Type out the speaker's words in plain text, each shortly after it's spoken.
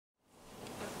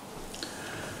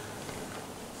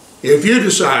If you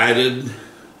decided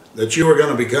that you were going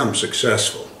to become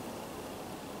successful,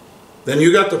 then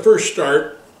you got the first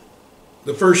start,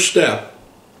 the first step,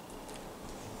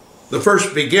 the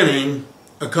first beginning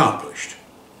accomplished.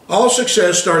 All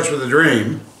success starts with a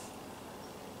dream,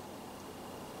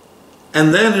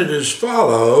 and then it is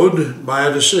followed by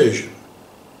a decision.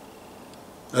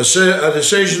 A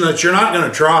decision that you're not going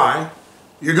to try,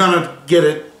 you're going to get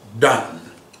it done.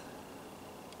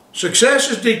 Success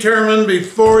is determined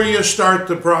before you start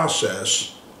the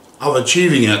process of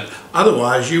achieving it.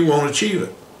 Otherwise, you won't achieve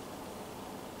it.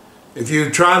 If you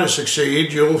try to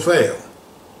succeed, you'll fail.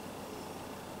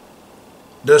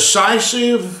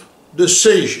 Decisive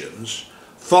decisions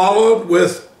followed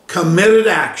with committed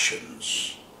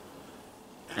actions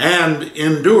and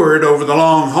endured over the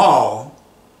long haul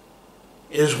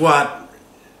is what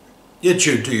gets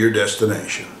you to your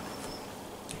destination.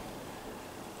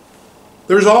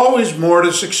 There's always more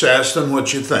to success than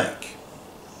what you think.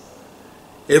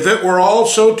 If it were all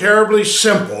so terribly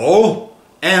simple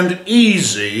and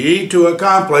easy to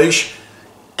accomplish,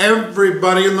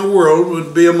 everybody in the world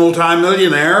would be a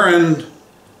multimillionaire, and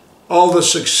all the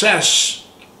success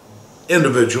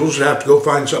individuals would have to go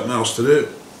find something else to do.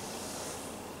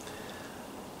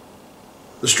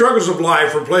 The struggles of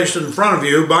life are placed in front of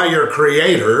you by your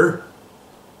Creator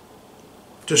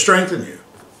to strengthen you,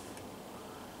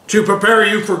 to prepare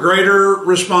you for greater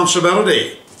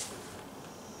responsibility,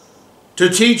 to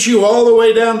teach you all the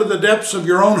way down to the depths of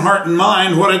your own heart and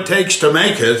mind what it takes to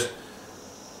make it,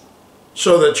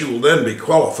 so that you will then be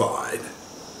qualified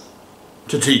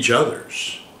to teach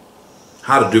others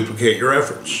how to duplicate your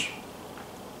efforts.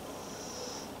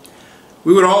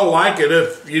 We would all like it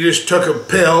if you just took a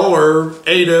pill or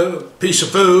ate a piece of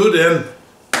food and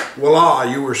voila,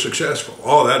 you were successful.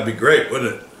 Oh, that'd be great,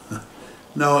 wouldn't it?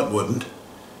 No, it wouldn't.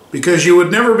 Because you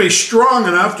would never be strong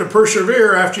enough to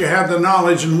persevere after you have the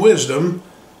knowledge and wisdom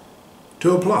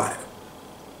to apply it.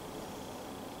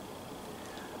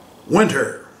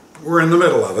 Winter, we're in the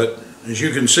middle of it. As you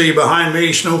can see behind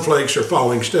me, snowflakes are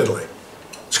falling steadily.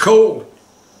 It's cold.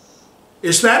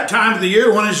 It's that time of the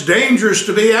year when it's dangerous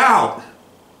to be out.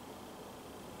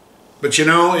 But you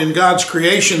know, in God's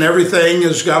creation, everything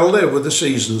has got to live with the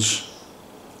seasons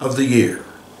of the year.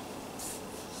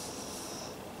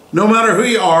 No matter who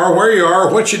you are, where you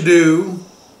are, what you do,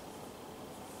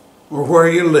 or where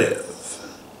you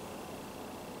live,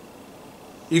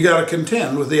 you got to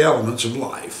contend with the elements of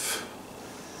life,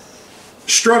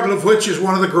 struggle of which is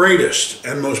one of the greatest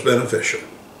and most beneficial.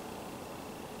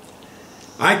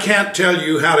 I can't tell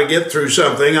you how to get through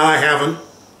something I haven't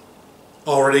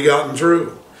already gotten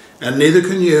through, and neither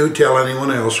can you tell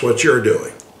anyone else what you're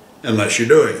doing unless you're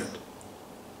doing it.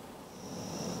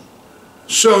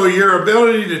 So your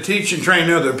ability to teach and train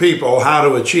other people how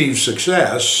to achieve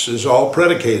success is all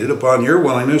predicated upon your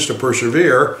willingness to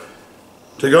persevere,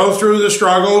 to go through the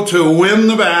struggle, to win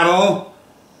the battle,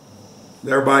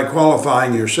 thereby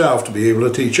qualifying yourself to be able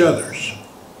to teach others.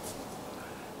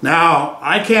 Now,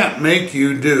 I can't make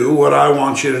you do what I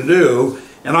want you to do,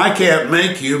 and I can't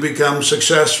make you become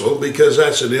successful because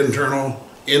that's an internal,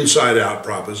 inside-out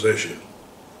proposition.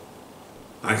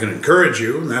 I can encourage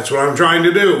you, and that's what I'm trying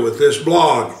to do with this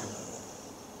blog.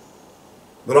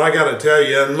 But I got to tell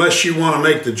you, unless you want to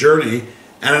make the journey,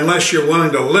 and unless you're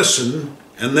willing to listen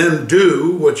and then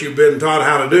do what you've been taught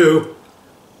how to do,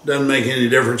 doesn't make any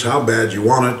difference how bad you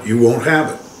want it, you won't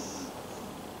have it.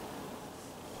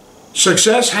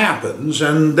 Success happens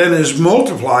and then is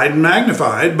multiplied and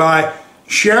magnified by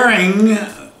sharing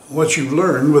what you've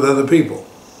learned with other people.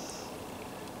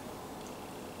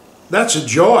 That's a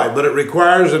joy, but it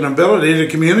requires an ability to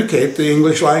communicate the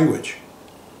English language.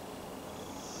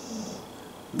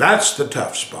 That's the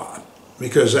tough spot,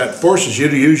 because that forces you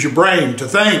to use your brain, to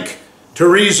think, to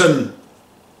reason,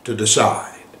 to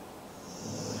decide.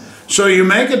 So you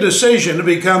make a decision to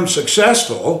become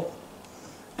successful,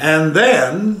 and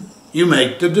then you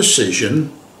make the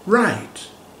decision right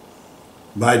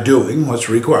by doing what's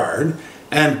required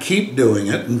and keep doing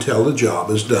it until the job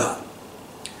is done.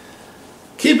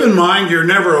 Keep in mind, you're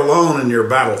never alone in your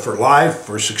battle for life,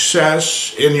 for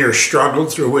success, in your struggle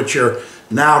through which you're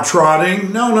now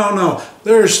trotting. No, no, no.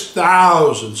 There's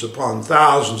thousands upon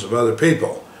thousands of other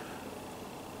people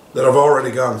that have already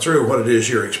gone through what it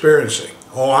is you're experiencing.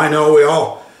 Oh, I know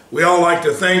we all like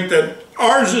to think that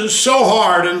ours is so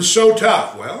hard and so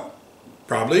tough. Well,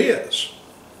 probably is.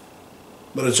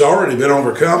 But it's already been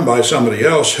overcome by somebody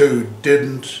else who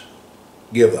didn't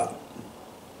give up.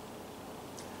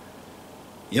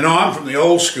 You know, I'm from the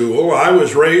old school. I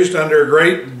was raised under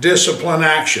great discipline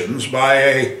actions by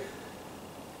a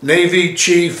Navy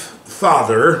chief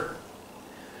father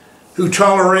who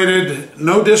tolerated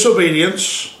no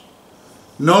disobedience,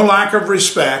 no lack of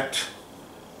respect,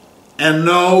 and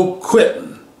no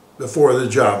quitting before the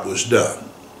job was done.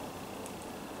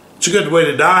 It's a good way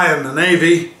to die in the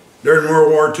Navy during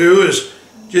World War II, is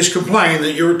just complain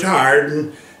that you were tired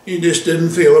and you just didn't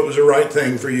feel it was the right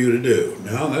thing for you to do.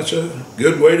 Now, that's a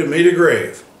good way to meet a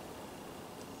grave.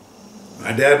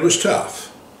 My dad was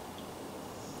tough,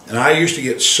 and I used to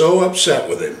get so upset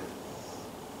with him.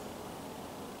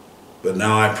 But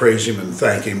now I praise him and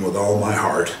thank him with all my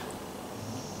heart,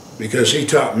 because he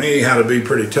taught me how to be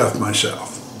pretty tough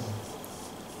myself.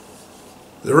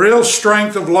 The real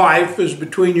strength of life is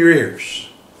between your ears.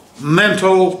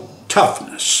 Mental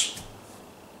toughness.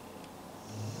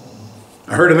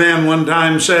 I heard a man one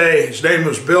time say, his name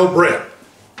was Bill Britt,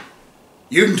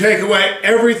 "You can take away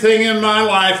everything in my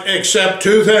life except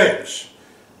two things.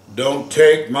 Don't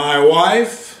take my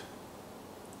wife,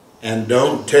 and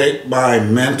don't take my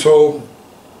mental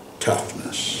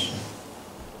toughness."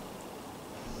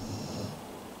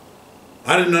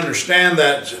 I didn't understand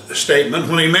that statement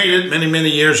when he made it many, many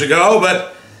years ago,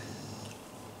 but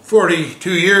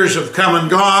 42 years have come and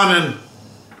gone, and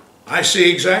I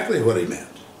see exactly what he meant.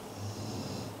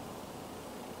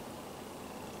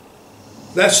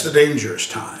 That's the dangerous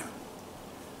time.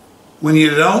 When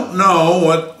you don't know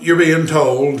what you're being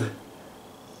told,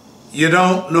 you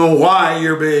don't know why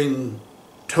you're being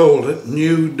told it, and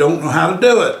you don't know how to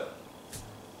do it.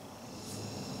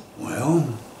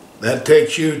 Well, that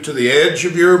takes you to the edge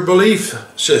of your belief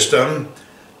system,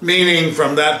 meaning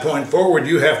from that point forward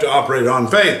you have to operate on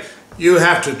faith. You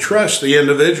have to trust the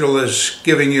individual that's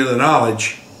giving you the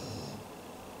knowledge,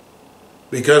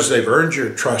 because they've earned your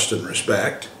trust and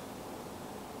respect.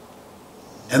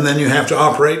 And then you have to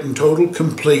operate in total,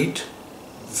 complete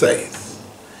faith,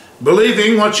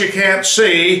 believing what you can't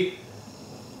see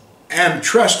and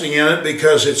trusting in it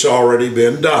because it's already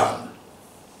been done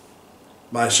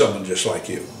by someone just like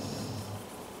you.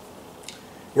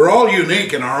 We're all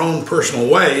unique in our own personal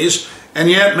ways, and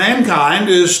yet mankind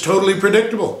is totally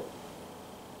predictable.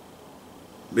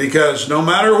 Because no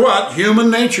matter what, human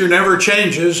nature never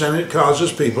changes, and it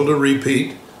causes people to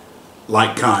repeat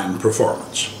like-kind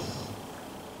performance.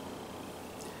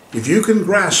 If you can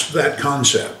grasp that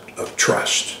concept of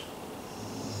trust,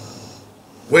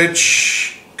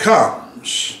 which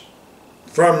comes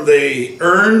from the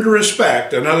earned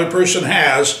respect another person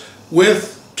has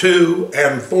with, to,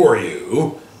 and for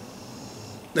you,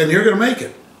 then you're going to make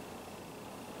it.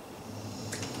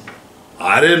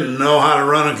 I didn't know how to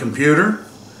run a computer.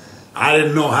 I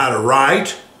didn't know how to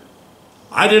write.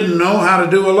 I didn't know how to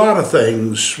do a lot of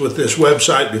things with this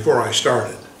website before I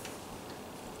started.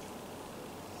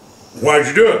 Why'd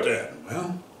you do it then?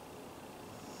 Well,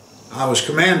 I was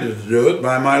commanded to do it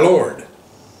by my Lord.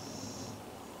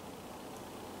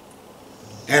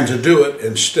 And to do it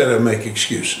instead of make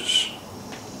excuses.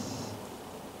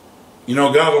 You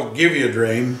know, God will give you a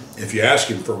dream if you ask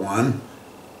Him for one,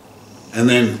 and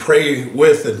then pray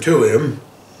with and to Him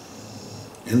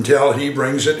until He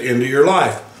brings it into your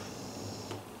life.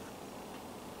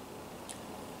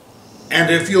 And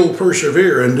if you'll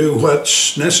persevere and do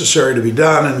what's necessary to be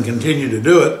done and continue to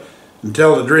do it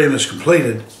until the dream is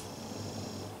completed,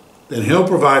 then He'll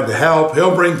provide the help.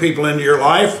 He'll bring people into your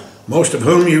life, most of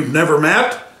whom you've never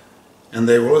met, and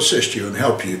they will assist you and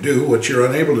help you do what you're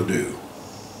unable to do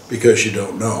because you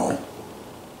don't know.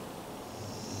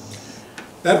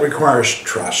 That requires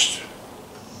trust.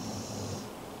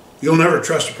 You'll never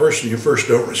trust a person you first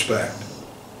don't respect.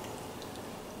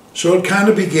 So it kind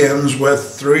of begins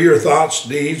with, through your thoughts,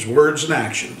 deeds, words, and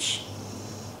actions,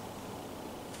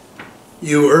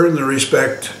 you earn the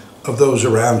respect of those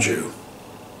around you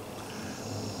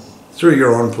through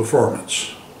your own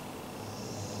performance.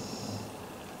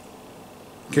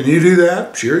 Can you do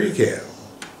that? Sure you can.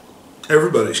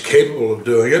 Everybody's capable of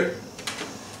doing it.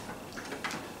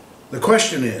 The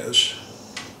question is,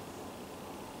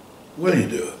 when do you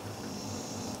do it?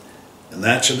 And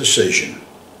that's a decision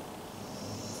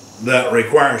that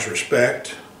requires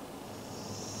respect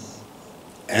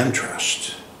and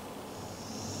trust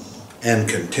and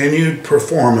continued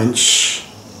performance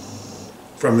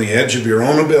from the edge of your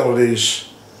own abilities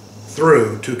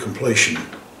through to completion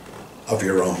of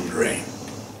your own dream.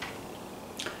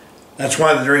 That's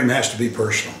why the dream has to be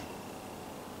personal.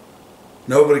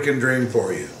 Nobody can dream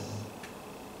for you.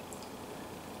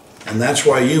 And that's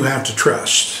why you have to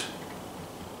trust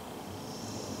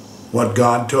what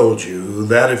God told you,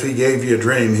 that if He gave you a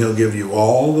dream, He'll give you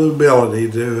all the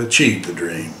ability to achieve the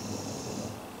dream.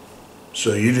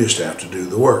 So you just have to do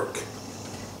the work.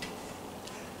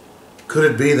 Could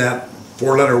it be that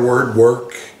four-letter word,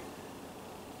 work?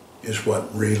 is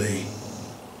what really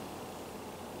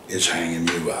is hanging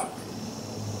you up.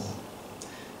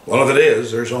 Well, if it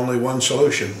is, there's only one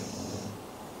solution.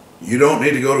 You don't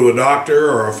need to go to a doctor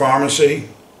or a pharmacy.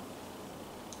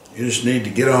 You just need to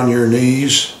get on your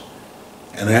knees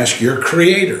and ask your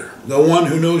Creator, the one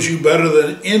who knows you better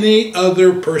than any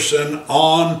other person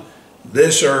on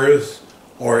this earth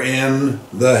or in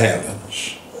the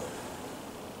heavens,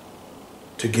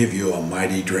 to give you a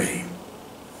mighty dream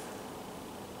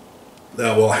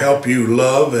that will help you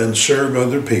love and serve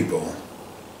other people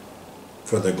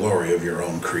for the glory of your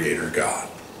own Creator God.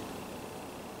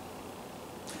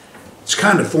 It's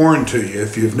kind of foreign to you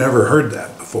if you've never heard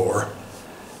that before.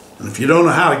 And if you don't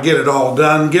know how to get it all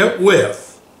done, get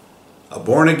with a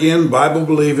born-again,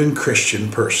 Bible-believing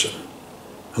Christian person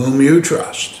whom you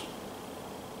trust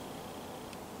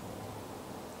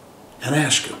and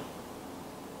ask him,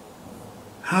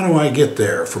 how do I get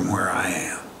there from where I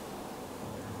am?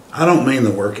 I don't mean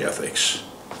the work ethics.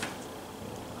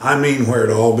 I mean where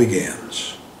it all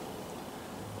begins.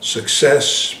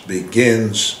 Success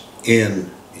begins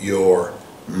in your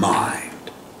mind.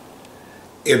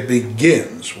 It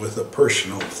begins with a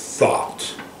personal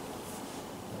thought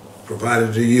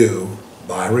provided to you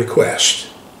by request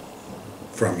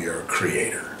from your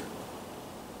Creator.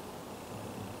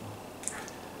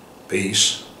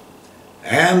 Peace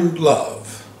and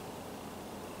love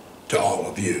to all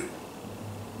of you.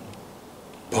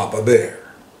 Papa Bear.